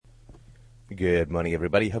Good morning,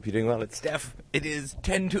 everybody. Hope you're doing well. It's Steph. It is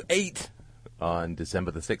 10 to 8 on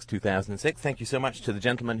December the 6th, 2006. Thank you so much to the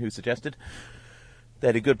gentleman who suggested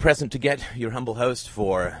that a good present to get your humble host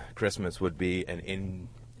for Christmas would be an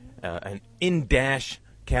in-dash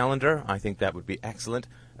calendar. I think that would be excellent,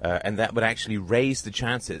 and that would actually raise the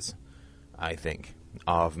chances, I think,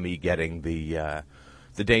 of me getting the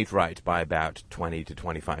date right by about 20 to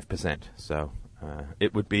 25%. So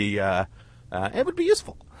it would be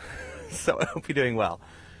useful. So I hope you're doing well.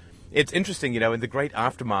 It's interesting, in the great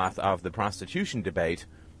aftermath of the prostitution debate,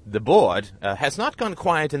 the board has not gone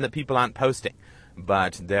quiet in that people aren't posting,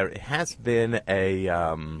 but there has been a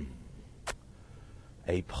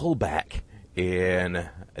pullback in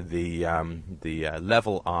the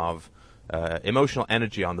level of emotional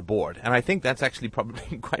energy on the board, and I think that's actually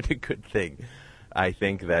probably quite a good thing. I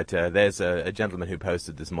think that there's a gentleman who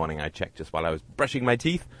posted this morning. I checked just while I was brushing my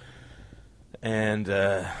teeth. And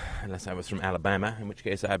unless I was from Alabama, in which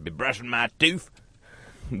case I'd be brushing my tooth.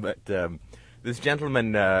 But this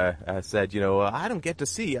gentleman said, I don't get to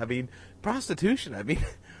see. I mean, prostitution. I mean,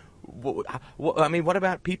 what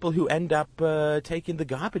about people who end up taking the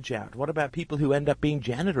garbage out? What about people who end up being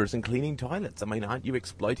janitors and cleaning toilets? I mean, aren't you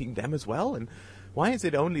exploiting them as well? And why is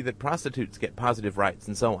it only that prostitutes get positive rights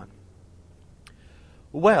and so on?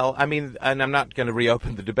 Well, I mean, and I'm not going to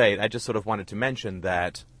reopen the debate. I just sort of wanted to mention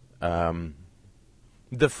that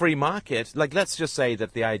the free market, like let's just say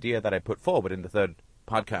that the idea that I put forward in the third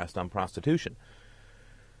podcast on prostitution,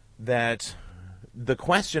 that the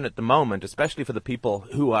question at the moment, especially for the people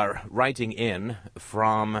who are writing in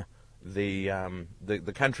from the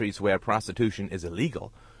countries where prostitution is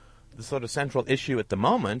illegal, the sort of central issue at the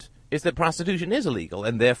moment is that prostitution is illegal,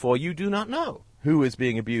 and therefore you do not know who is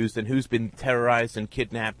being abused and who's been terrorized and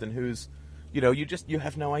kidnapped and who's, you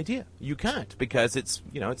have no idea. You can't, because it's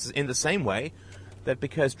in the same way that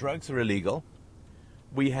because drugs are illegal,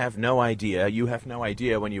 we have no idea. You have no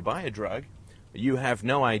idea when you buy a drug. You have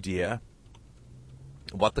no idea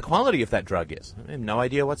what the quality of that drug is. I have no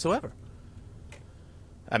idea whatsoever.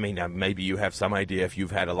 I mean, maybe you have some idea if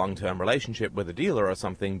you've had a long-term relationship with a dealer or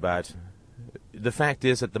something, but the fact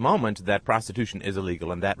is at the moment that prostitution is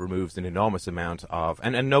illegal, and that removes an enormous amount of,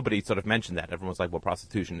 and nobody sort of mentioned that. Everyone's like, well,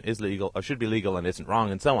 prostitution is legal, or should be legal, and isn't wrong,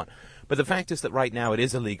 and so on. But the fact is that right now it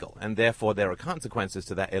is illegal, and therefore there are consequences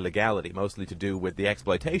to that illegality, mostly to do with the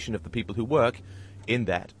exploitation of the people who work in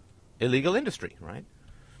that illegal industry, right?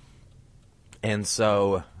 And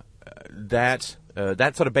so that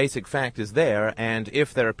sort of basic fact is there, and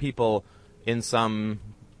if there are people in some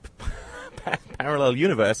parallel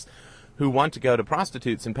universe who want to go to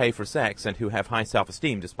prostitutes and pay for sex and who have high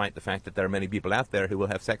self-esteem, despite the fact that there are many people out there who will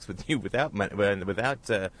have sex with you without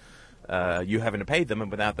you having to pay them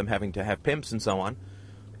and without them having to have pimps and so on.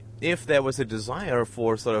 If there was a desire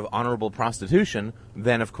for sort of honorable prostitution,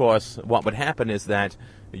 then of course what would happen is that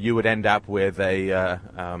you would end up with a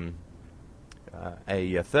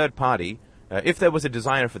third party. If there was a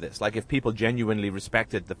desire for this, like if people genuinely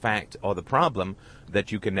respected the fact or the problem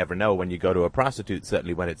that you can never know when you go to a prostitute,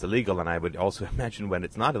 certainly when it's illegal, and I would also imagine when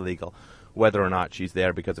it's not illegal, whether or not she's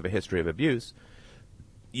there because of a history of abuse,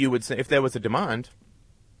 you would say if there was a demand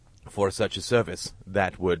for such a service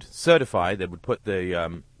that would certify, that would put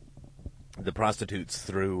the prostitutes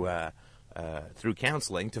through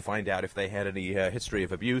counseling to find out if they had any history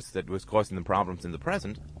of abuse that was causing them problems in the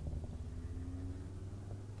present.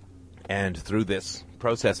 And through this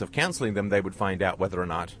process of counseling them, they would find out whether or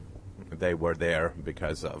not they were there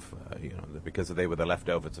because they were the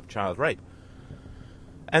leftovers of child rape.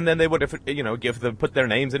 And then they would, put their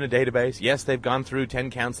names in a database. Yes, they've gone through 10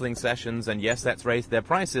 counseling sessions, and yes, that's raised their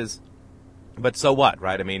prices. But so what,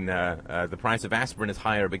 right? I mean, the price of aspirin is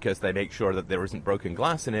higher because they make sure that there isn't broken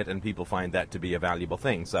glass in it, and people find that to be a valuable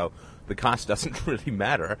thing. So the cost doesn't really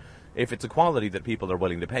matter if it's a quality that people are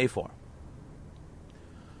willing to pay for.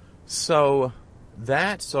 So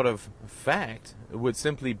that sort of fact would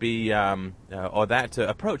simply be, or that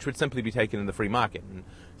approach would simply be taken in the free market. And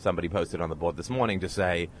somebody posted on the board this morning to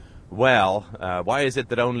say, well, why is it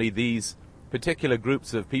that only these particular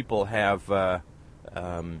groups of people have are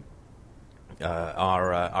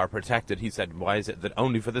protected? He said, why is it that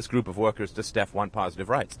only for this group of workers does Steph want positive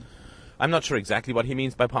rights? I'm not sure exactly what he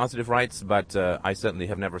means by positive rights, but I certainly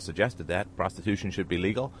have never suggested that. Prostitution should be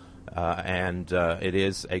legal, and it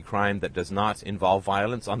is a crime that does not involve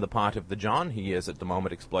violence on the part of the John. He is at the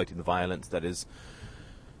moment exploiting the violence that is...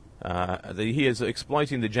 he is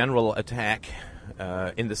exploiting the general attack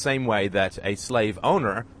in the same way that a slave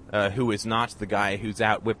owner, who is not the guy who's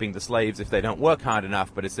out whipping the slaves if they don't work hard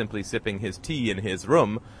enough, but is simply sipping his tea in his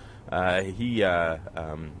room, He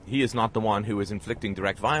is not the one who is inflicting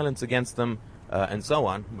direct violence against them, and so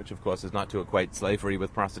on, which of course is not to equate slavery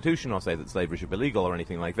with prostitution or say that slavery should be legal or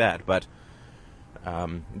anything like that, but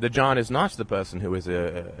the John is not the person who is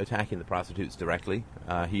attacking the prostitutes directly.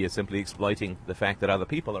 He is simply exploiting the fact that other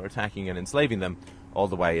people are attacking and enslaving them all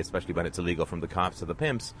the way, especially when it's illegal, from the cops to the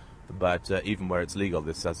pimps, but even where it's legal,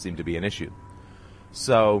 this does seem to be an issue.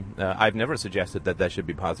 So I've never suggested that there should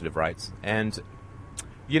be positive rights, and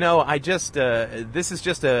I just this is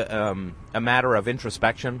just a matter of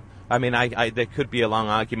introspection. I mean, there could be a long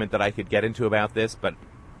argument that I could get into about this, but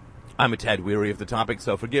I'm a tad weary of the topic,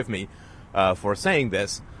 so forgive me for saying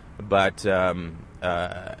this. But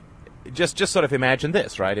just sort of imagine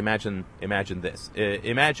this, right? Imagine this.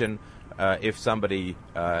 Imagine if somebody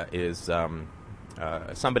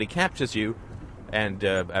somebody captures you and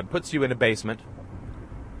puts you in a basement,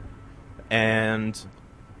 and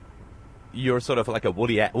you're sort of like a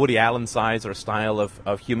Woody Allen size or style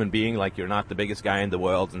of human being, like you're not the biggest guy in the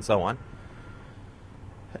world and so on.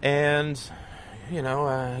 And, you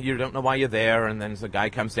don't know why you're there, and then the guy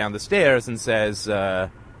comes down the stairs and says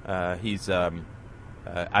he's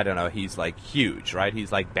like huge, right?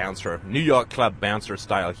 He's like bouncer, New York club bouncer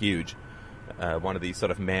style huge. One of these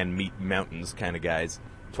sort of man-meat mountains kind of guys,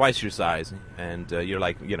 twice your size, and you're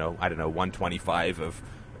like, 125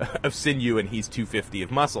 of sinew, and he's 250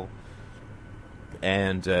 of muscle.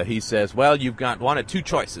 And he says, well, you've got one of two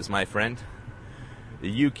choices, my friend.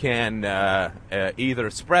 You can either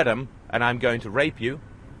spread them, and I'm going to rape you,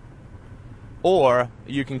 or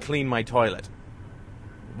you can clean my toilet.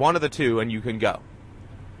 One of the two, and you can go.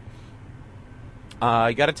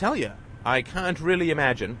 I got to tell you, I can't really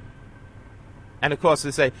imagine. And, of course,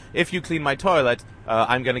 they say, if you clean my toilet,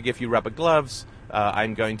 I'm going to give you rubber gloves,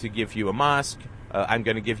 I'm going to give you a mask, I'm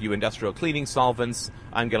going to give you industrial cleaning solvents,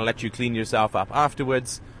 I'm going to let you clean yourself up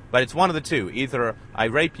afterwards. But it's one of the two. Either I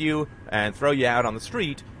rape you and throw you out on the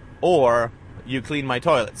street, or you clean my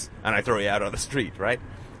toilets and I throw you out on the street, right?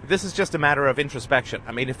 This is just a matter of introspection.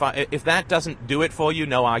 I mean, if that doesn't do it for you,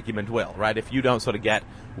 no argument will, right? If you don't sort of get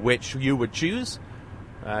which you would choose,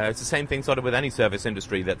 it's the same thing sort of with any service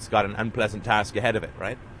industry that's got an unpleasant task ahead of it,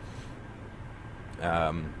 right?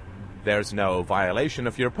 There's no violation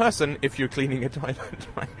of your person if you're cleaning a toilet,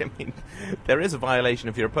 right? I mean, there is a violation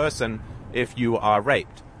of your person if you are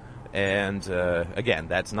raped. And, again,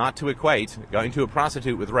 that's not to equate going to a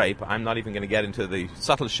prostitute with rape. I'm not even going to get into the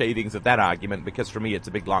subtle shadings of that argument, because for me it's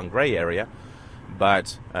a big, long gray area.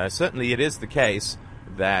 But certainly it is the case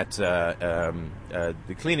that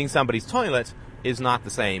the cleaning somebody's toilet is not the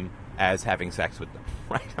same as having sex with them,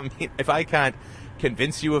 right? I mean, if I can't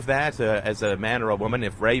convince you of that as a man or a woman,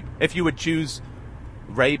 if you would choose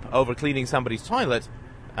rape over cleaning somebody's toilet,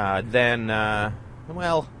 then,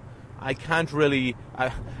 well, I can't really,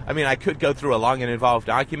 I mean, I could go through a long and involved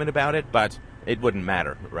argument about it, but it wouldn't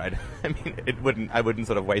matter, right? I mean, I wouldn't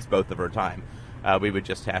sort of waste both of our time. We would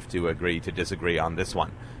just have to agree to disagree on this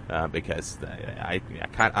one, because I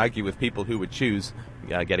can't argue with people who would choose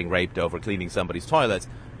getting raped over cleaning somebody's toilet.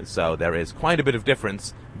 So there is quite a bit of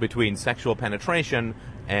difference between sexual penetration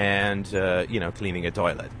and, cleaning a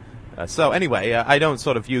toilet. So anyway, I don't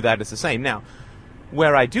sort of view that as the same. Now,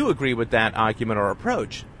 where I do agree with that argument or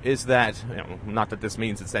approach is that, not that this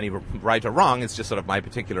means it's any right or wrong, it's just sort of my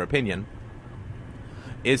particular opinion,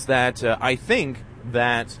 is that I think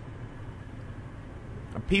that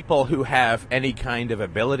people who have any kind of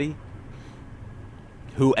ability,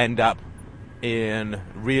 who end up in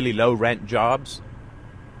really low-rent jobs,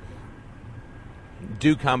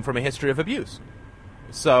 do come from a history of abuse.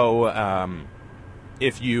 So,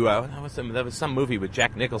 if you... there was some movie with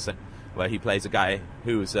Jack Nicholson where he plays a guy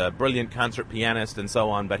who's a brilliant concert pianist and so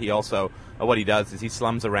on, but he also... what he does is he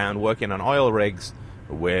slums around working on oil rigs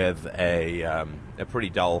with a pretty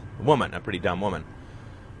dull woman, a pretty dumb woman.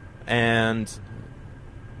 And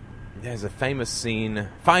there's a famous scene,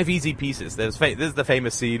 5 Easy Pieces. This is the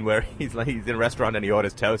famous scene where he's in a restaurant and he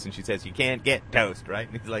orders toast, and she says, "You can't get toast," right?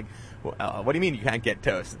 And he's like, "What do you mean you can't get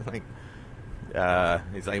toast?"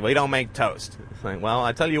 He's like, "We don't make toast." It's like, "Well,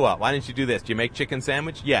 I tell you what, why don't you do this? Do you make chicken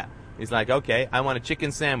sandwich?" "Yeah." He's like, "Okay, I want a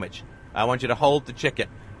chicken sandwich. I want you to hold the chicken."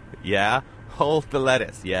 "Yeah." "Hold the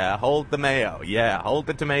lettuce." "Yeah." "Hold the mayo." "Yeah." "Hold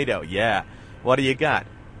the tomato." "Yeah." "What do you got?"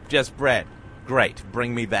 "Just bread." "Great,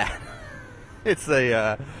 bring me that."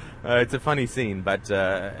 It's a funny scene, but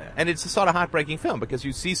and it's a sort of heartbreaking film, because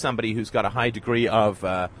you see somebody who's got a high degree of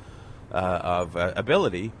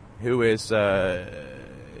ability who is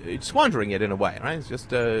squandering it in a way, right? It's just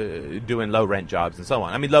doing low rent jobs and so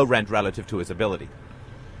on. I mean, low rent relative to his ability.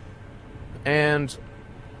 And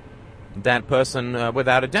that person,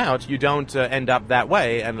 without a doubt, you don't end up that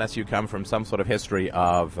way unless you come from some sort of history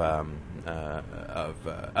of bad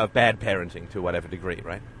parenting to whatever degree,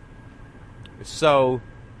 right? So,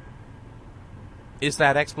 is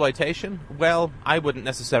that exploitation? Well, I wouldn't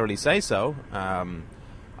necessarily say so.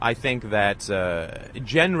 I think that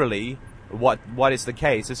generally, what is the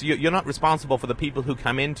case is you're not responsible for the people who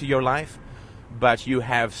come into your life, but you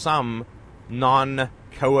have some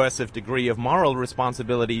non-coercive degree of moral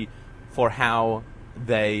responsibility for how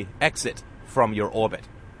they exit from your orbit,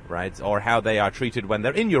 right? Or how they are treated when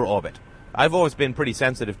they're in your orbit. I've always been pretty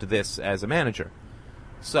sensitive to this as a manager.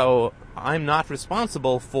 So I'm not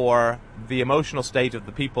responsible for the emotional state of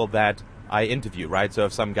the people that I interview, right? So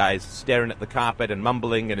if some guy's staring at the carpet and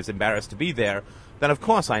mumbling and is embarrassed to be there, then of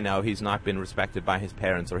course I know he's not been respected by his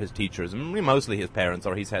parents or his teachers, mostly his parents,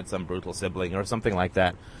 or he's had some brutal sibling or something like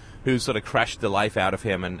that who's sort of crushed the life out of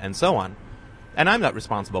him and so on. And I'm not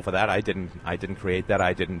responsible for that. I didn't create that.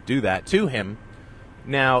 I didn't do that to him.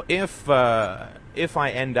 Now, if I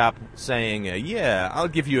end up saying, yeah, I'll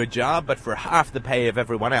give you a job, but for half the pay of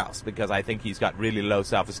everyone else, because I think he's got really low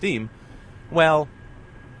self-esteem, well,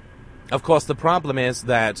 of course, the problem is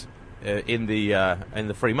that in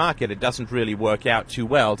the free market, it doesn't really work out too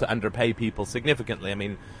well to underpay people significantly. I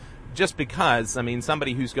mean, just because,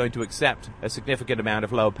 somebody who's going to accept a significant amount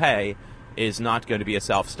of low pay is not going to be a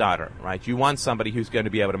self-starter, right? You want somebody who's going to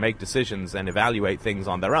be able to make decisions and evaluate things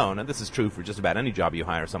on their own, and this is true for just about any job you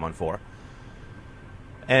hire someone for.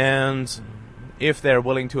 And if they're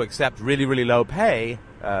willing to accept really, really low pay,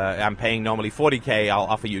 I'm paying normally $40K, I'll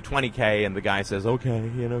offer you $20K, and the guy says, okay,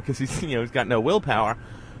 because he's got no willpower,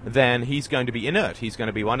 then he's going to be inert. He's going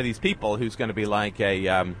to be one of these people who's going to be like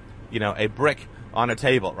a brick on a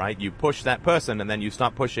table, right? You push that person, and then you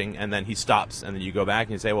stop pushing, and then he stops, and then you go back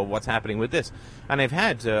and you say, well, what's happening with this? And I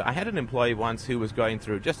had an employee once who was going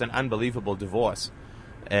through just an unbelievable divorce,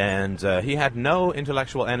 and he had no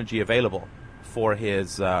intellectual energy available for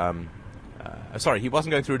his, he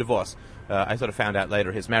wasn't going through a divorce. I sort of found out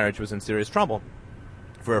later his marriage was in serious trouble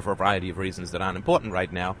for a variety of reasons that aren't important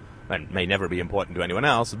right now, and may never be important to anyone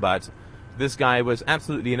else, but this guy was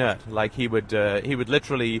absolutely inert. Like, he would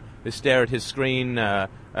literally stare at his screen.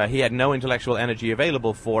 He had no intellectual energy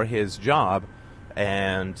available for his job.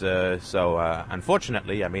 And so,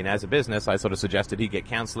 unfortunately, as a business, I sort of suggested he get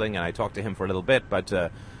counseling, and I talked to him for a little bit, but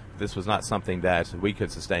this was not something that we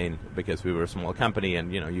could sustain because we were a small company,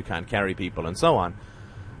 and, you can't carry people and so on.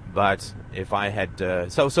 But if I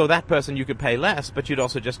had... So that person you could pay less, but you'd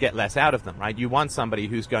also just get less out of them, right? You want somebody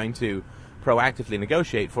who's going to proactively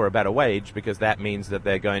negotiate for a better wage, because that means that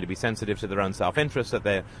they're going to be sensitive to their own self-interest, that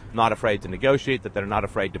they're not afraid to negotiate, that they're not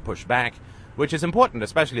afraid to push back, which is important,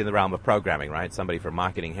 especially in the realm of programming, right? Somebody from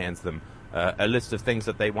marketing hands them a list of things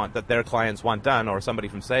that they want, that their clients want done, or somebody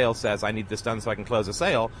from sales says, I need this done so I can close a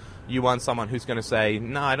sale. You want someone who's going to say,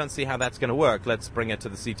 no, I don't see how that's going to work. Let's bring it to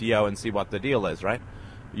the CTO and see what the deal is, right?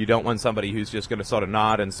 You don't want somebody who's just going to sort of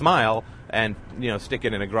nod and smile and, stick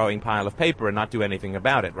it in a growing pile of paper and not do anything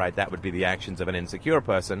about it, right? That would be the actions of an insecure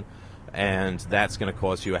person, and that's going to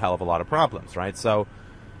cause you a hell of a lot of problems, right? So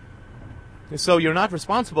you're not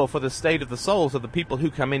responsible for the state of the souls of the people who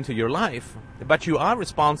come into your life, but you are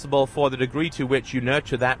responsible for the degree to which you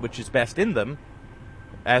nurture that which is best in them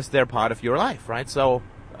as they're part of your life, right? So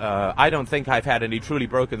I don't think I've had any truly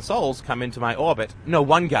broken souls come into my orbit. No,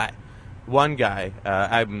 one guy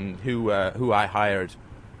who I hired,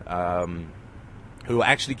 who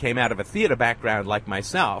actually came out of a theater background like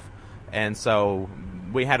myself, and so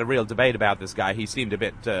we had a real debate about this guy. He seemed a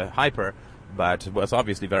bit hyper, but was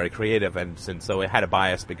obviously very creative, and so it had a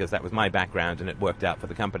bias because that was my background, and it worked out for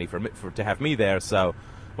the company to have me there. So,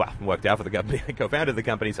 well, it worked out for the company. I co-founded the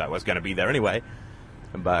company, so I was going to be there anyway.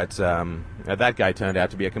 But that guy turned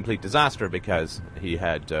out to be a complete disaster because he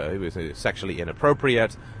was sexually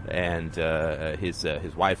inappropriate, and his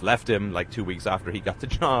wife left him like 2 weeks after he got the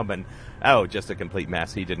job, and just a complete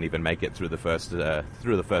mess. He didn't even make it through the first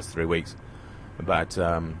 3 weeks. But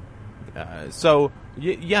there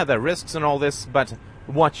are risks and all this. But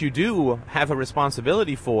what you do have a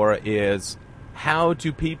responsibility for is, how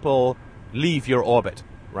do people leave your orbit,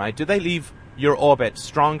 right? Do they leave your orbit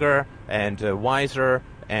stronger and wiser,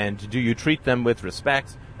 and do you treat them with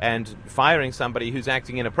respect? And firing somebody who's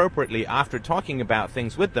acting inappropriately after talking about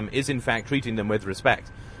things with them is in fact treating them with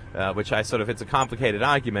respect, which it's a complicated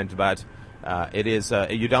argument, but it is,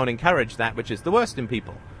 you don't encourage that which is the worst in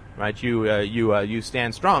people, right? You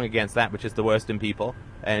stand strong against that which is the worst in people,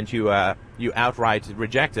 and you outright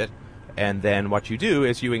reject it. And then what you do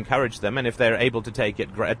is you encourage them, and if they're able to take it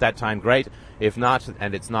at that time, great. If not,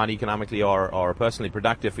 and it's not economically or personally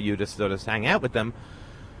productive for you to sort of hang out with them,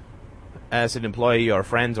 as an employee or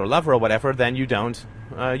friend or lover or whatever, then you don't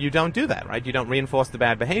do that, right? You don't reinforce the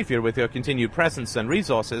bad behavior with your continued presence and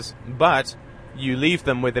resources, but you leave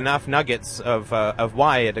them with enough nuggets of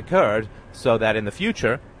why it occurred, so that in the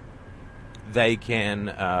future they can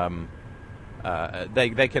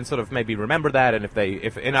they can sort of maybe remember that, and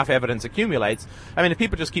if enough evidence accumulates, I mean, if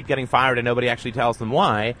people just keep getting fired and nobody actually tells them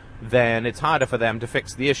why, then it's harder for them to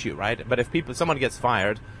fix the issue, right? But if someone gets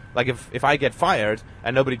fired, like if I get fired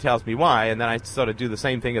and nobody tells me why, and then I sort of do the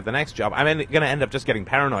same thing at the next job, I'm going to end up just getting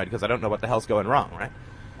paranoid because I don't know what the hell's going wrong, right?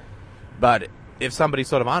 But if somebody's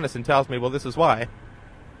sort of honest and tells me, well, this is why,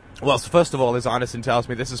 well, first of all, is honest and tells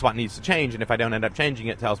me this is what needs to change, and if I don't end up changing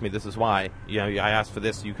it, tells me this is why. You know, I asked for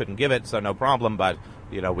this, you couldn't give it, so no problem, but,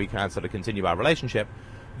 you know, we can't sort of continue our relationship.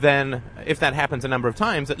 Then, if that happens a number of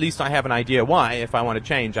times, at least I have an idea why. If I want to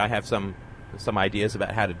change, I have some ideas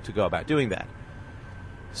about how to go about doing that.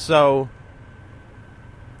 So,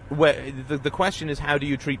 the question is, how do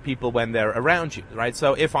you treat people when they're around you, right?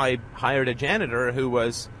 So if I hired a janitor who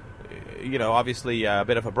was, you know, obviously a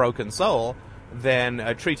bit of a broken soul,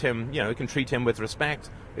 then treat him, you know, you can treat him with respect.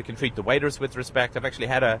 You can treat the waiters with respect. I've actually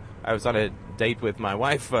I was on a date with my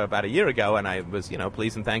wife about a year ago, and I was, you know,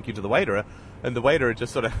 please and thank you to the waiter. And the waiter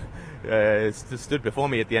just sort of stood before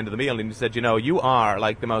me at the end of the meal, and he said, you know, you are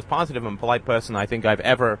like the most positive and polite person I think I've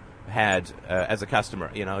ever had as a customer.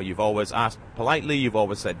 You know, you've always asked politely, you've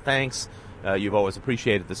always said thanks, you've always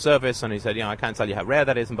appreciated the service. And he said, you know, I can't tell you how rare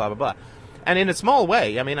that is, and blah, blah, blah. And in a small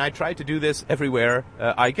way, I mean, I try to do this everywhere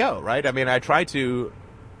I go, right? I mean, I try to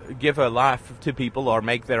give a laugh to people or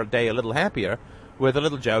make their day a little happier with a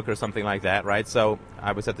little joke or something like that, right? So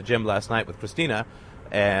I was at the gym last night with Christina,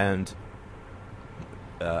 and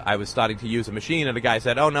I was starting to use a machine, and the guy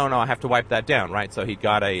said, oh, no, I have to wipe that down, right? So he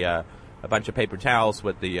got a bunch of paper towels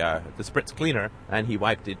with the spritz cleaner, and he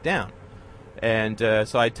wiped it down. And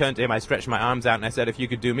so I turned to him, I stretched my arms out, and I said, if you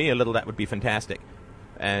could do me a little, that would be fantastic.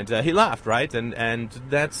 And he laughed, right? And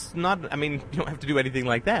that's not, I mean, you don't have to do anything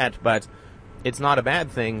like that, but it's not a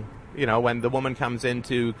bad thing. You know, when the woman comes in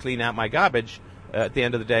to clean out my garbage at the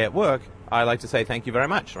end of the day at work, I like to say thank you very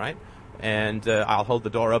much, right? And I'll hold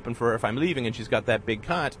the door open for her if I'm leaving and she's got that big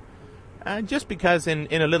cart. Just because in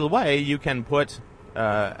a little way you can put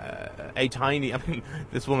a tiny, I mean,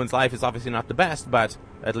 this woman's life is obviously not the best, but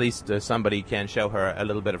at least somebody can show her a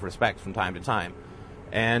little bit of respect from time to time.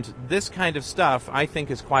 And this kind of stuff, I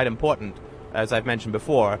think, is quite important. As I've mentioned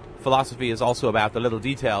before, philosophy is also about the little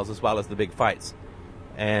details as well as the big fights.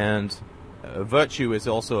 And virtue is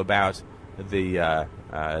also about the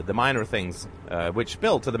minor things, which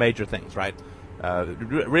build to the major things, right?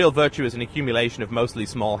 Real virtue is an accumulation of mostly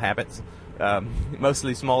small habits,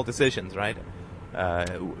 mostly small decisions, right?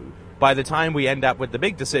 By the time we end up with the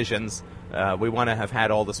big decisions, we want to have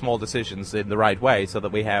had all the small decisions in the right way so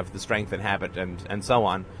that we have the strength and habit and so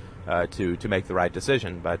on to make the right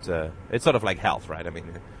decision. But it's sort of like health, right? I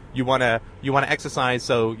mean, you want to exercise,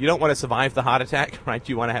 so you don't want to survive the heart attack, right?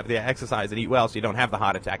 You want to have the exercise and eat well so you don't have the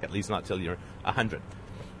heart attack, at least not till you're 100.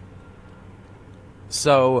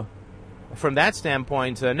 So from that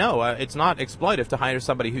standpoint, no, it's not exploitive to hire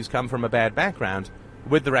somebody who's come from a bad background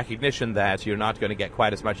with the recognition that you're not going to get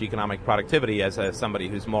quite as much economic productivity as somebody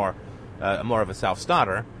who's more of a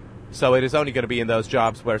self-starter. So it is only going to be in those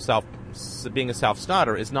jobs where being a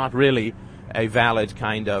self-starter is not really a valid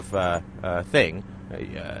kind of thing.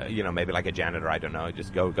 You know, maybe like a janitor, I don't know,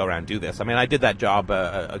 just go around and do this. I mean, I did that job,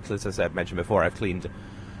 as I've mentioned before. I cleaned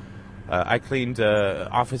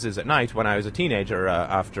offices at night when I was a teenager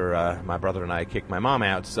after my brother and I kicked my mom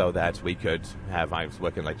out so that we could have, I was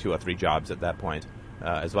working like 2 or 3 jobs at that point,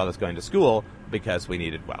 as well as going to school because we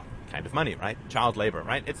needed, well, kind of money, right? Child labor,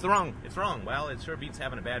 right? It's wrong. Well, it sure beats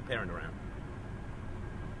having a bad parent around.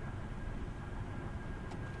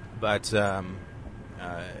 But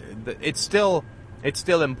it's still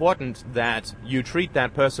important that you treat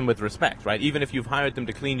that person with respect, right? Even if you've hired them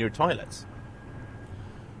to clean your toilets,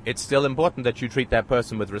 it's still important that you treat that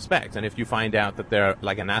person with respect. And if you find out that they're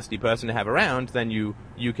like a nasty person to have around, then you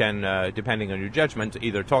can, depending on your judgment,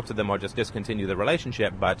 either talk to them or just discontinue the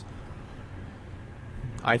relationship. But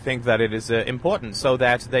I think that it is important so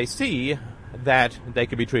that they see that they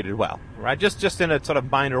can be treated well, right? Just in a sort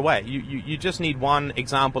of minor way. You just need one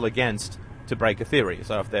example against to break a theory.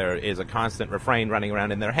 So if there is a constant refrain running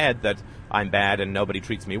around in their head that I'm bad and nobody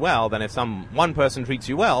treats me well, then if one person treats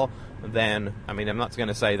you well, then, I mean, I'm not going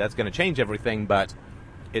to say that's going to change everything, but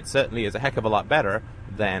it certainly is a heck of a lot better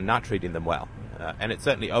than not treating them well. And it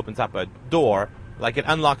certainly opens up a door, like it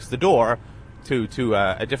unlocks the door to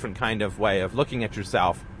a different kind of way of looking at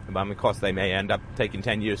yourself. Of course, they may end up taking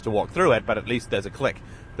 10 years to walk through it, but at least there's a click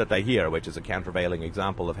that they hear, which is a countervailing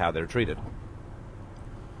example of how they're treated.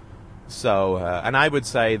 So, and I would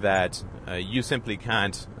say that you simply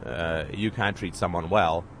can't treat someone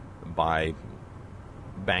well by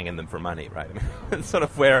banging them for money, right? I mean, it's sort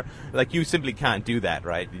of where, like, you simply can't do that,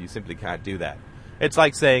 right? You simply can't do that. It's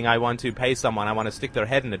like saying, I want to pay someone, I want to stick their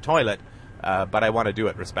head in a toilet, but I want to do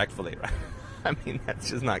it respectfully, right? I mean, that's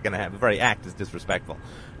just not going to happen. The very act is disrespectful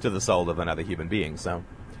to the soul of another human being, so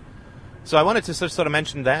I wanted to sort of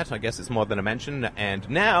mention that. I guess it's more than a mention. And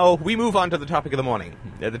now we move on to the topic of the morning.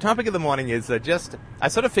 The topic of the morning is I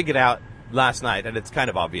sort of figured out last night, and it's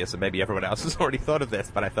kind of obvious, and maybe everyone else has already thought of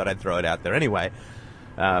this, but I thought I'd throw it out there anyway,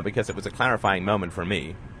 because it was a clarifying moment for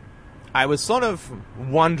me. I was sort of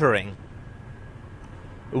wondering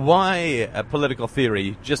why political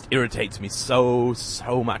theory just irritates me so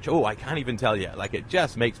much. Oh, I can't even tell you. Like, it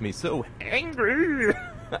just makes me so angry.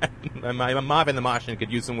 Marvin the Martian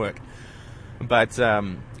could use some work. But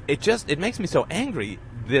it makes me so angry,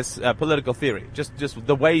 this political theory. Just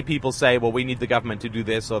the way people say, well, we need the government to do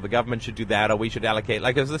this, or the government should do that, or we should allocate.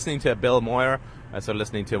 Like, I was listening to Bill Moyer,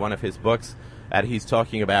 listening to one of his books, and he's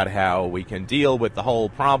talking about how we can deal with the whole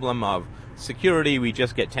problem of security. We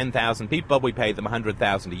just get 10,000 people, we pay them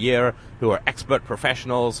 $100,000 a year, who are expert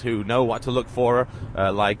professionals who know what to look for,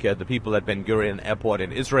 like the people at Ben Gurion Airport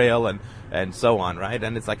in Israel and so on, right?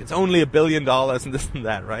 And it's like, it's only $1 billion and this and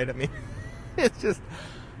that, right? I mean, it's just,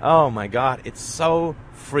 oh my God, it's so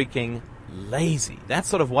freaking lazy. That's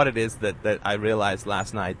sort of what it is that I realized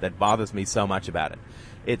last night that bothers me so much about it.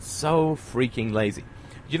 It's so freaking lazy.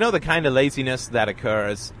 You know the kind of laziness that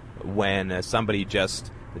occurs when somebody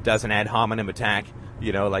just does an ad hominem attack?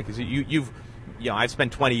 You know, like I've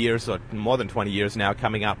spent 20 years or more than 20 years now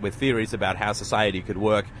coming up with theories about how society could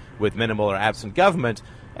work with minimal or absent government,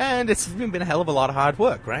 and it's been a hell of a lot of hard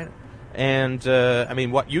work, right? And, I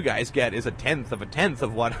mean, what you guys get is a tenth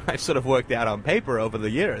of what I've sort of worked out on paper over the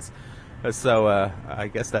years. So, I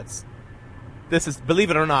guess this is, believe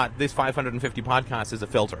it or not, this 550 podcast is a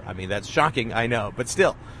filter. I mean, that's shocking, I know, but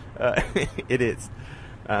still, it is.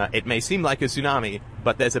 It may seem like a tsunami,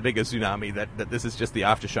 but there's a bigger tsunami that this is just the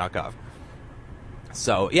aftershock of.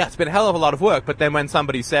 So, yeah, it's been a hell of a lot of work, but then when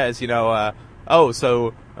somebody says,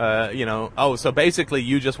 so basically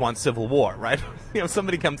you just want civil war, right?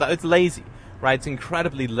 Somebody comes out, it's lazy, right? It's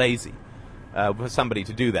incredibly lazy for somebody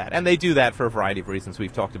to do that. And they do that for a variety of reasons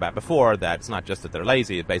we've talked about before, that it's not just that they're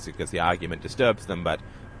lazy, it's basically because the argument disturbs them, but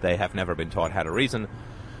they have never been taught how to reason.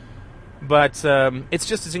 But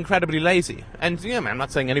it's incredibly lazy. And, I'm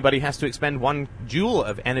not saying anybody has to expend 1 joule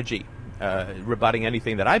of energy rebutting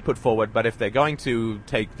anything that I put forward, but if they're going to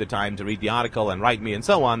take the time to read the article and write me and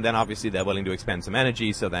so on, then obviously they're willing to expend some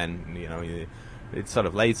energy, so then, it's sort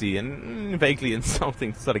of lazy and vaguely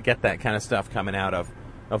insulting to sort of get that kind of stuff coming out of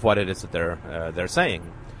what it is that they're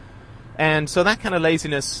saying. And so that kind of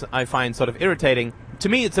laziness I find sort of irritating. To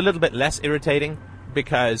me, it's a little bit less irritating,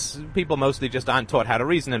 because people mostly just aren't taught how to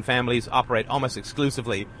reason, and families operate almost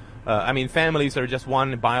exclusively. Families are just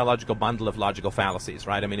one biological bundle of logical fallacies,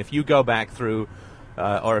 right? I mean, if you go back through,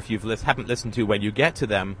 or if you haven't listened to when you get to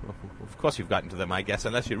them, of course you've gotten to them, I guess,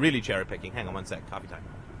 unless you're really cherry-picking. Hang on one sec, coffee time.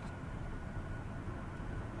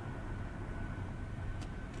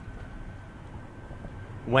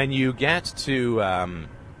 When you get to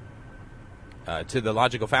the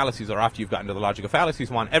logical fallacies, or after you've gotten to the logical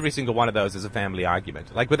fallacies one, every single one of those is a family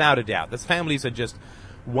argument. Like, without a doubt. These families are just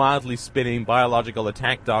wildly spinning biological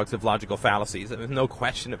attack dogs of logical fallacies. There's no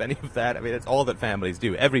question of any of that. I mean, it's all that families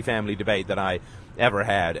do. Every family debate that I ever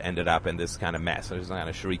had ended up in this kind of mess. There's kind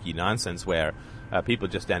of shrieky nonsense where people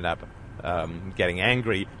just end up getting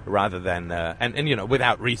angry rather than, and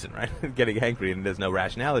without reason, right? Getting angry and there's no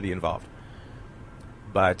rationality involved.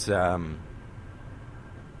 But that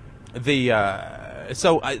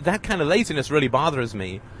kind of laziness really bothers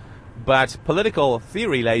me, but political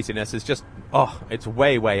theory laziness is just, it's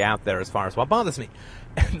way out there as far as what bothers me.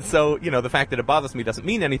 And so, the fact that it bothers me doesn't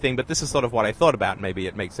mean anything, but this is sort of what I thought about. Maybe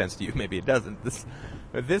it makes sense to you, maybe it doesn't.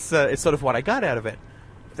 This is sort of what I got out of it,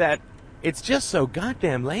 that it's just so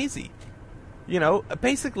goddamn lazy.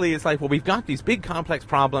 Basically it's like, well, we've got these big complex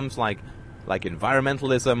problems like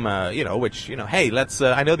environmentalism, which, hey, let's,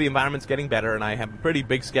 I know the environment's getting better, and I am a pretty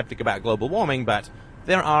big skeptic about global warming, but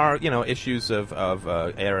there are, issues of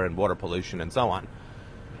air and water pollution and so on.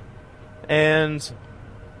 And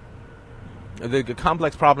the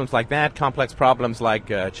complex problems like that, complex problems like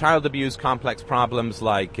child abuse, complex problems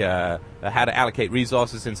like how to allocate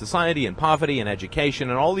resources in society and poverty and education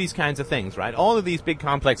and all these kinds of things, right? All of these big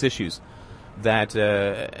complex issues that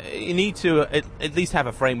you need to at least have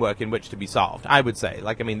a framework in which to be solved, I would say.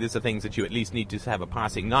 Like, I mean, these are things that you at least need to have a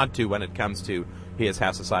passing nod to when it comes to here's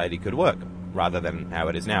how society could work, rather than how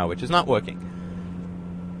it is now, which is not working.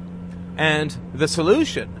 And the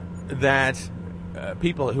solution that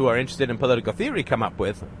people who are interested in political theory come up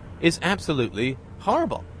with is absolutely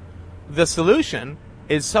horrible. The solution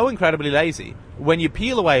is so incredibly lazy. When you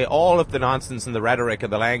peel away all of the nonsense and the rhetoric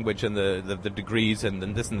and the language and the degrees and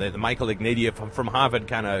this and the Michael Ignatieff from Harvard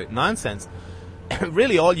kind of nonsense,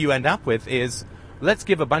 really all you end up with is, let's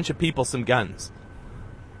give a bunch of people some guns.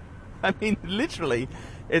 I mean, literally,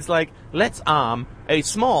 it's like, let's arm a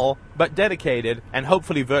small but dedicated and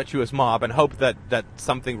hopefully virtuous mob and hope that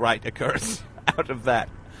something right occurs out of that.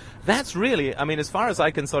 That's really, I mean, as far as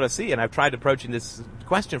I can sort of see, and I've tried approaching this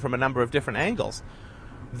question from a number of different angles,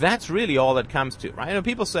 that's really all it comes to, right? And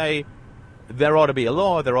people say there ought to be a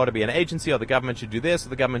law, there ought to be an agency, or the government should do this, or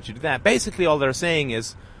the government should do that. Basically, all they're saying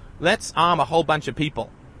is, let's arm a whole bunch of people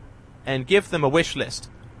and give them a wish list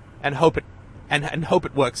and hope it and hope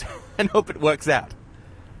it works and hope it works out.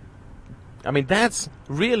 I mean, that's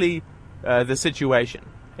really the situation.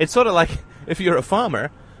 It's sort of like if you're a farmer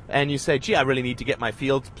and you say, gee, I really need to get my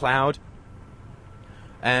fields plowed.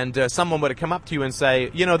 And someone were to come up to you and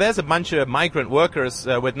say, you know, there's a bunch of migrant workers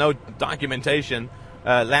with no documentation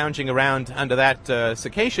lounging around under that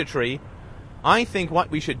acacia tree. I think what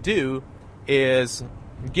we should do is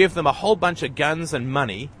give them a whole bunch of guns and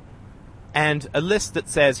money and a list that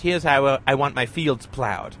says, here's how I want my fields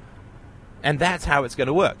plowed. And that's how it's going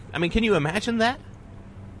to work. I mean, can you imagine that?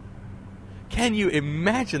 Can you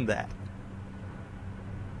imagine that?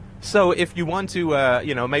 So if you want to,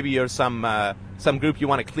 you know, maybe you're some group, you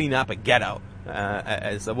want to clean up a ghetto,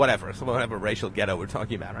 as whatever racial ghetto we're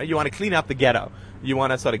talking about, right? You want to clean up the ghetto. You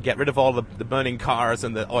want to sort of get rid of all the burning cars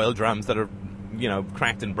and the oil drums that are, you know,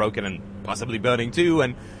 cracked and broken and possibly burning too.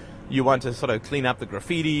 And you want to sort of clean up the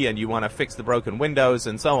graffiti and you want to fix the broken windows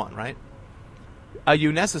and so on, right? Are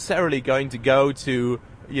you necessarily going to go to,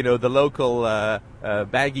 you know, the local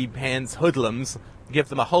baggy pants hoodlums, give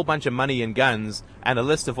them a whole bunch of money and guns and a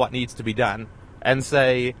list of what needs to be done, and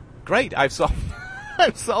say, great, I've solved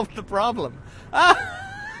the problem?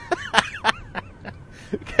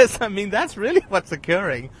 Because, I mean, that's really what's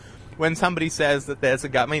occurring when somebody says that there's a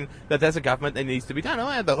government that needs to be done. Oh,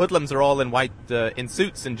 yeah, the hoodlums are all in white, in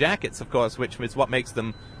suits and jackets, of course, which is what makes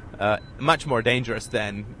them much more dangerous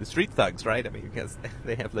than the street thugs, right? I mean, because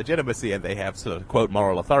they have legitimacy and they have sort of, quote,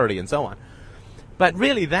 moral authority and so on. But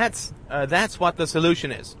really, that's what the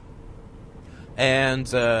solution is.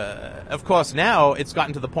 And, of course, now it's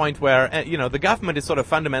gotten to the point where, you know, the government is sort of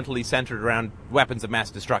fundamentally centered around weapons of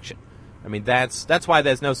mass destruction. I mean, that's why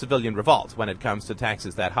there's no civilian revolt when it comes to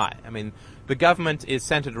taxes that high. I mean, the government is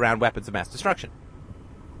centered around weapons of mass destruction.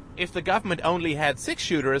 If the government only had 6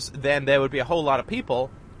 shooters, then there would be a whole lot of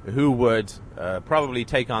people who would probably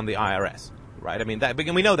take on the IRS, right? I mean,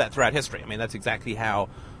 and we know that throughout history. I mean, that's exactly how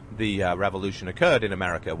the revolution occurred in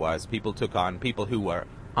America, was people took on people who were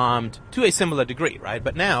armed to a similar degree, right?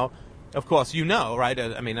 But now, of course, you know, right?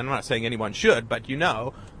 I mean, I'm not saying anyone should, but you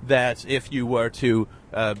know that if you were to,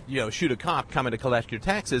 you know, shoot a cop coming to collect your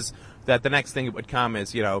taxes, that the next thing that would come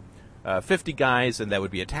is, you know, 50 guys, and there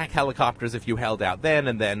would be attack helicopters if you held out then,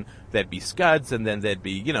 and then there'd be Scuds, and then there'd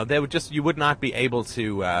be, you know, you would not be able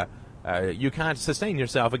to, you can't sustain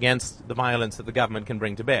yourself against the violence that the government can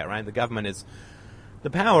bring to bear, right? The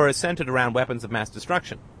power is centered around weapons of mass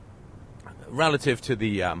destruction relative to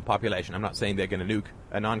the population. I'm not saying they're going to nuke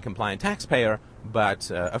a non-compliant taxpayer, but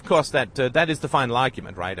of course that is the final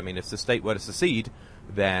argument, right? I mean, if the state were to secede,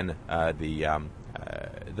 then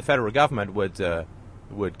the federal government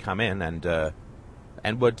would come in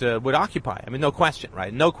and would occupy. I mean, no question,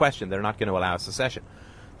 right? No question, they're not going to allow secession.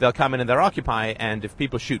 They'll come in and they'll occupy, and if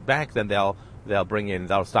people shoot back, then they'll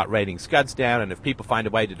start raining Scuds down, and if people find a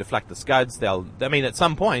way to deflect the Scuds, at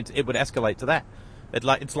some point, it would escalate to that.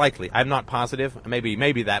 It's likely. I'm not positive.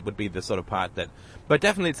 Maybe that would be the sort of part but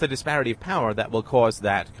definitely it's the disparity of power that will cause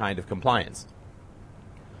that kind of compliance.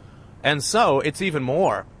 And so it's even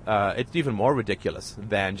more ridiculous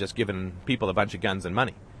than just giving people a bunch of guns and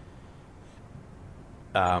money.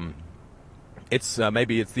 Maybe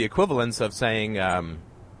it's the equivalence of saying,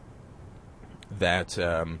 that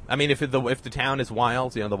if the town is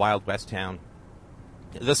wild, you know, the Wild West town,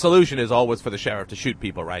 the solution is always for the sheriff to shoot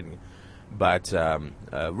people, right? But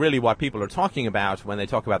really what people are talking about when they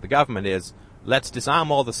talk about the government is, let's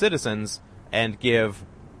disarm all the citizens and give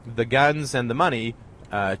the guns and the money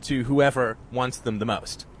to whoever wants them the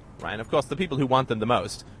most, right? And of course, the people who want them the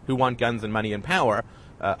most, who want guns and money and power,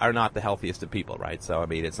 are not the healthiest of people, right? So, I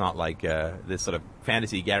mean, it's not like this sort of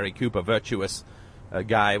fantasy Gary Cooper virtuous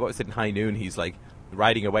guy. What was it in High Noon? He's like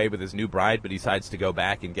riding away with his new bride, but he decides to go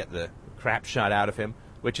back and get the crap shot out of him,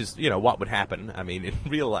 which is, what would happen. I mean, in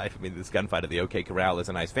real life, this gunfight at the OK Corral is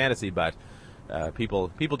a nice fantasy, but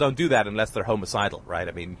people don't do that unless they're homicidal, right?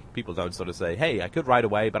 I mean, people don't sort of say, hey, I could ride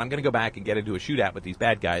away, but I'm going to go back and get into a shootout with these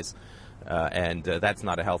bad guys, and that's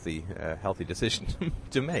not a healthy decision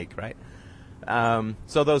to make, right?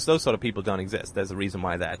 So those sort of people don't exist. There's a reason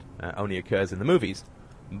why that only occurs in the movies,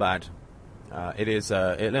 but it is.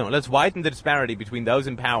 Let's widen the disparity between those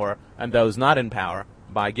in power and those not in power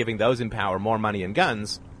by giving those in power more money and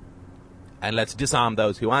guns, and let's disarm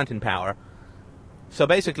those who aren't in power. So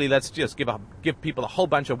basically, let's just give people a whole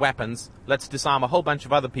bunch of weapons. Let's disarm a whole bunch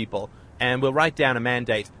of other people, and we'll write down a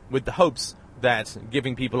mandate with the hopes that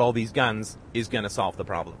giving people all these guns is going to solve the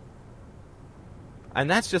problem. And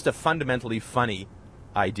that's just a fundamentally funny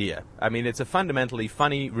idea. I mean, it's a fundamentally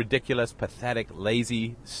funny, ridiculous, pathetic,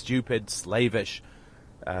 lazy, stupid, slavish,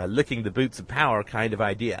 licking the boots of power kind of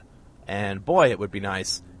idea. And boy, it would be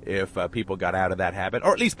nice if people got out of that habit,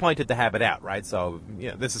 or at least pointed the habit out, right? So,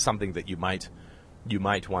 this is something that you might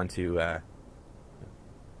want to,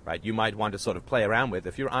 right? You might want to sort of play around with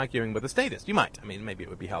if you're arguing with a statist. You might. I mean, maybe it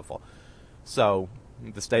would be helpful. So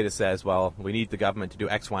the statist says, well, we need the government to do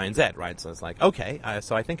X, Y, and Z, right? So it's like, okay,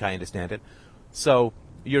 so I think I understand it. So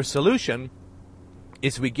your solution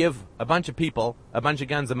is we give a bunch of people a bunch of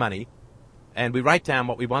guns and money, and we write down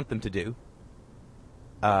what we want them to do,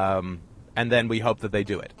 and then we hope that they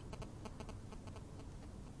do it.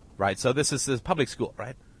 Right? So this is public school,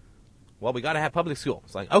 right? Well, we got to have public school.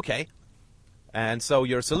 It's like, okay. And so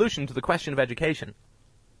your solution to the question of education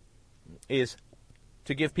is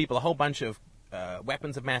to give people a whole bunch of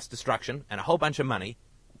weapons of mass destruction and a whole bunch of money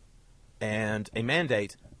and a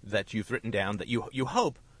mandate that you've written down that you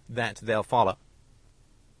hope that they'll follow.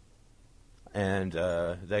 And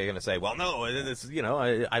they're going to say, well, no, this,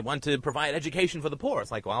 I want to provide education for the poor.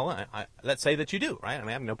 It's like, well, let's say that you do, right? I mean,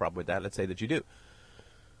 I have no problem with that. Let's say that you do.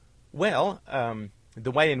 Well,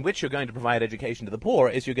 the way in which you're going to provide education to the poor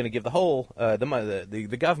is you're going to give the whole,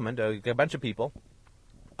 the government, a bunch of people,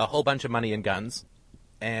 a whole bunch of money and guns,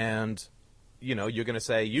 and, you're going to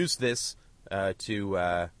say, use this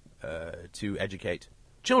to educate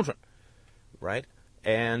children, right?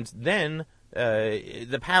 And then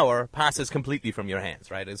the power passes completely from your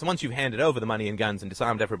hands, right? So once you've handed over the money and guns and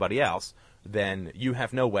disarmed everybody else, then you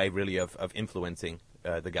have no way really of influencing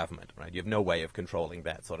the government, right? You have no way of controlling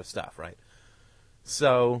that sort of stuff, right?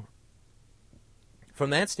 So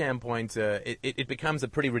from that standpoint, it becomes a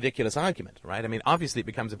pretty ridiculous argument, right? I mean, obviously it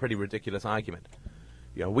becomes a pretty ridiculous argument.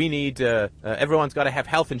 We need, everyone's got to have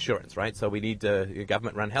health insurance, right? So we need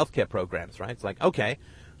government-run healthcare programs, right? It's like, okay,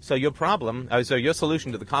 so your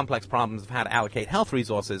solution to the complex problems of how to allocate health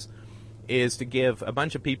resources is to give a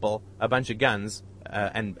bunch of people a bunch of guns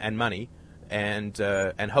and money and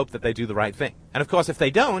hope that they do the right thing. And of course, if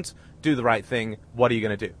they don't do the right thing, what are you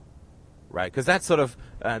going to do? Right? Because that's sort of,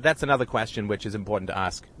 that's another question which is important to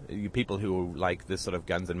ask people who like this sort of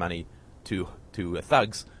guns and money to a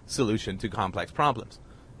thug's solution to complex problems.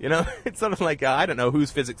 It's sort of like, I don't know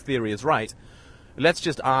whose physics theory is right. Let's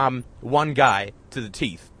just arm one guy to the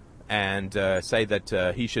teeth and say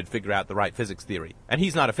that he should figure out the right physics theory. And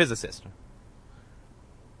he's not a physicist.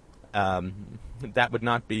 That would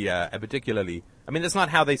not be a particularly... I mean, that's not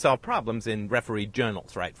how they solve problems in refereed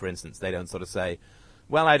journals, right? For instance, they don't sort of say,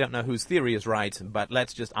 well, I don't know whose theory is right, but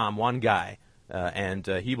let's just arm one guy, and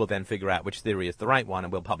he will then figure out which theory is the right one,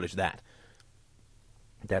 and we'll publish that.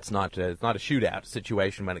 That's not it's not a shootout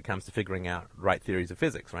situation when it comes to figuring out right theories of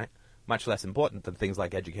physics, right? Much less important than things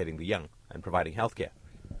like educating the young and providing health care.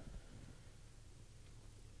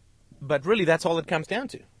 But really, that's all it comes down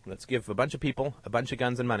to. Let's give a bunch of people a bunch of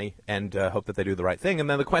guns and money and hope that they do the right thing. And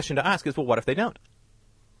then the question to ask is, well, what if they don't?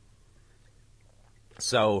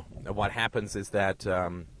 So what happens is that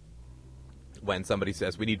when somebody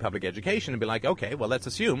says we need public education, and be like, okay, well, let's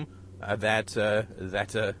assume that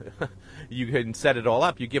you can set it all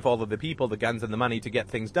up. You give all of the people the guns and the money to get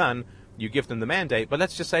things done. You give them the mandate, but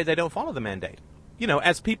let's just say they don't follow the mandate.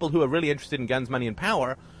 As people who are really interested in guns, money, and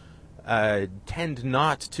power tend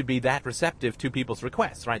not to be that receptive to people's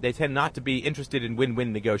requests, right? They tend not to be interested in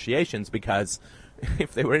win-win negotiations because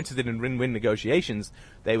if they were interested in win-win negotiations,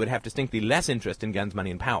 they would have distinctly less interest in guns,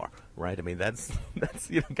 money, and power, right? I mean, that's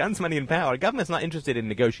guns, money, and power. Government's not interested in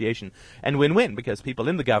negotiation and win-win because people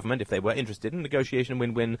in the government, if they were interested in negotiation and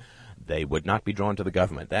win-win, they would not be drawn to the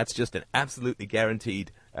government. That's just an absolutely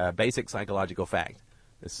guaranteed basic psychological fact.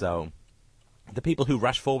 So the people who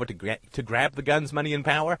rush forward to grab the guns, money, and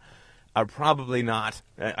power are probably not,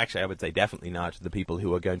 actually I would say definitely not, the people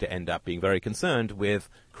who are going to end up being very concerned with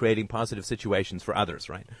creating positive situations for others,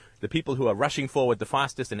 right? The people who are rushing forward the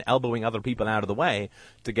fastest and elbowing other people out of the way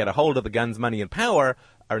to get a hold of the guns, money, and power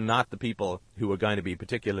are not the people who are going to be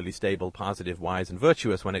particularly stable, positive, wise, and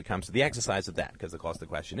virtuous when it comes to the exercise of that. Because, of course, the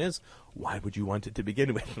question is, why would you want it to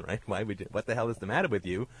begin with, right? What the hell is the matter with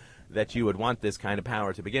you that you would want this kind of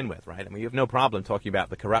power to begin with, right? I mean, you have no problem talking about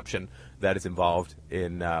the corruption that is involved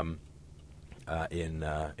in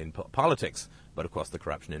politics, but of course the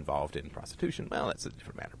corruption involved in prostitution, well, that's a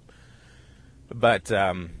different matter. But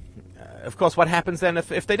of course, what happens then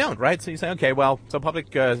if they don't, right? So you say, okay, well, so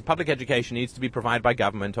public education needs to be provided by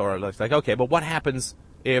government, or it's like, okay, but what happens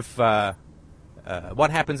if it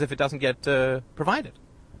doesn't get provided?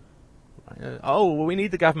 We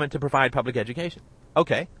need the government to provide public education.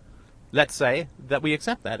 Okay, let's say that we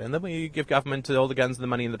accept that, and then we give government all the guns, the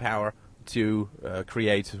money, and the power to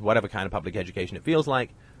create whatever kind of public education it feels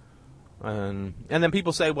like. And then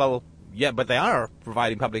people say, well, yeah, but they are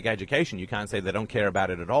providing public education. You can't say they don't care about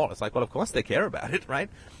it at all. It's like, well, of course they care about it, right?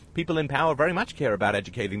 People in power very much care about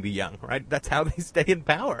educating the young, right? That's how they stay in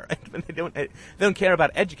power. Right? They don't care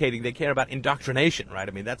about educating. They care about indoctrination, right?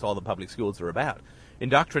 I mean, that's all the public schools are about.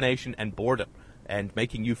 Indoctrination and boredom and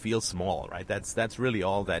making you feel small, right? That's really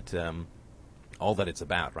all that it's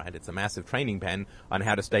about, right? It's a massive training pen on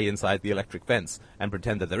how to stay inside the electric fence and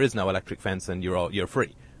pretend that there is no electric fence and you're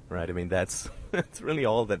free, right? I mean, that's really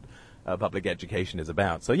all that public education is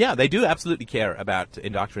about. So yeah, they do absolutely care about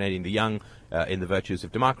indoctrinating the young in the virtues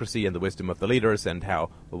of democracy and the wisdom of the leaders and how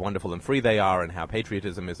wonderful and free they are and how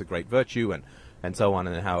patriotism is a great virtue and so on,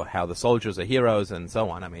 and how the soldiers are heroes and so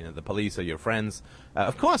on. I mean, and the police are your friends.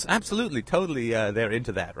 Of course, absolutely, totally, they're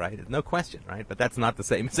into that, right? No question, right? But that's not the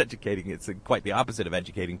same as educating. It's quite the opposite of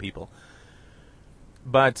educating people.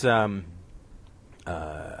 But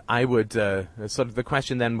I would sort of the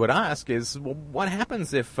question then would ask is, well, what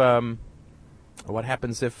happens if it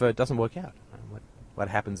doesn't work out? What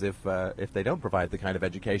happens if they don't provide the kind of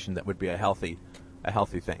education that would be a healthy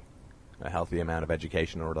thing? A healthy amount of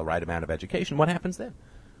education or the right amount of education, what happens then?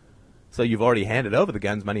 So you've already handed over the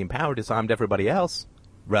guns, money, and power, disarmed everybody else,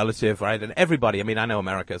 relative, right? And everybody, I mean, I know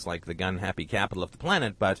America's like the gun-happy capital of the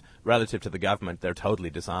planet, but relative to the government, they're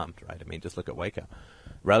totally disarmed, right? I mean, just look at Waco.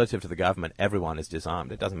 Relative to the government, everyone is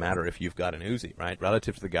disarmed. It doesn't matter if you've got an Uzi, right?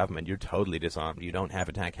 Relative to the government, you're totally disarmed. You don't have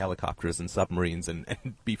attack helicopters and submarines and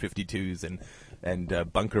B-52s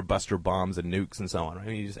and bunker buster bombs and nukes and so on, right?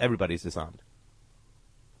 I mean, everybody's disarmed.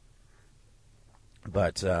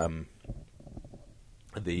 But the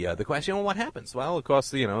question, well, what happens? Well, of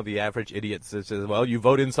course, the average idiot says, well, you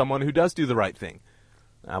vote in someone who does do the right thing.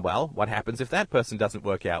 Well, what happens if that person doesn't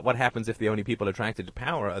work out? What happens if the only people attracted to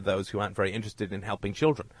power are those who aren't very interested in helping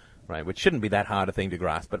children, right? Which shouldn't be that hard a thing to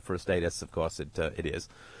grasp, but for a statist, of course, it is.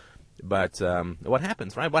 But what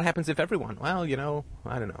happens, right? What happens if everyone? Well,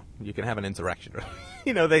 I don't know. You can have an insurrection,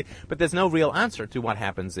 but there's no real answer to what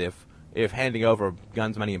happens if handing over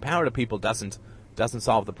guns, money, and power to people doesn't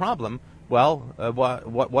solve the problem. Well,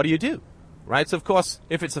 what do you do, right? So of course,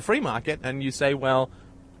 if it's a free market and you say, well,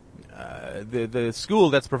 the school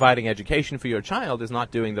that's providing education for your child is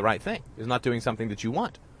not doing the right thing, is not doing something that you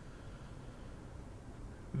want,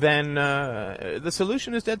 then the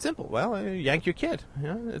solution is dead simple. Well, yank your kid.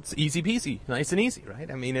 It's easy peasy, nice and easy, right?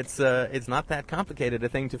 I mean, it's not that complicated a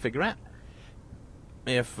thing to figure out.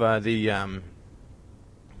 If the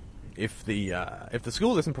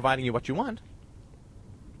school isn't providing you what you want,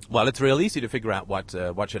 well, it's real easy to figure out what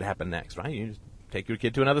should happen next, right? You just take your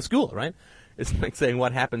kid to another school, right? It's like saying,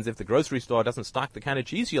 what happens if the grocery store doesn't stock the kind of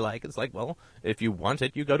cheese you like? It's like, well, if you want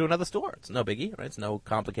it, you go to another store. It's no biggie, right? It's no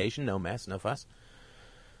complication, no mess, no fuss.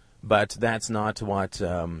 But that's not what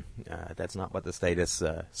the status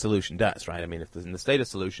solution does, right? I mean, in the status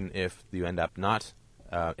solution, if you end up not,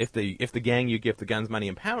 if the gang you give the guns, money,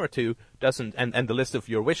 and power to doesn't, and the list of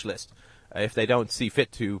your wish list, if they don't see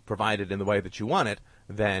fit to provide it in the way that you want it,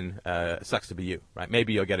 then it sucks to be you, right?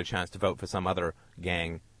 Maybe you'll get a chance to vote for some other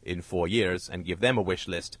gang in 4 years and give them a wish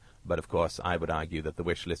list. But of course, I would argue that the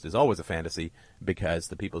wish list is always a fantasy because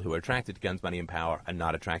the people who are attracted to guns, money, and power are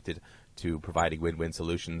not attracted to providing win-win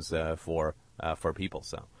solutions for people.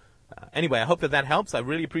 So anyway, I hope that helps. I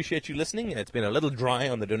really appreciate you listening. It's been a little dry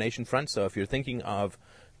on the donation front, so if you're thinking of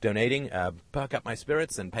donating, perk up my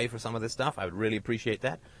spirits and pay for some of this stuff, I would really appreciate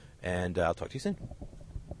that. And I'll talk to you soon.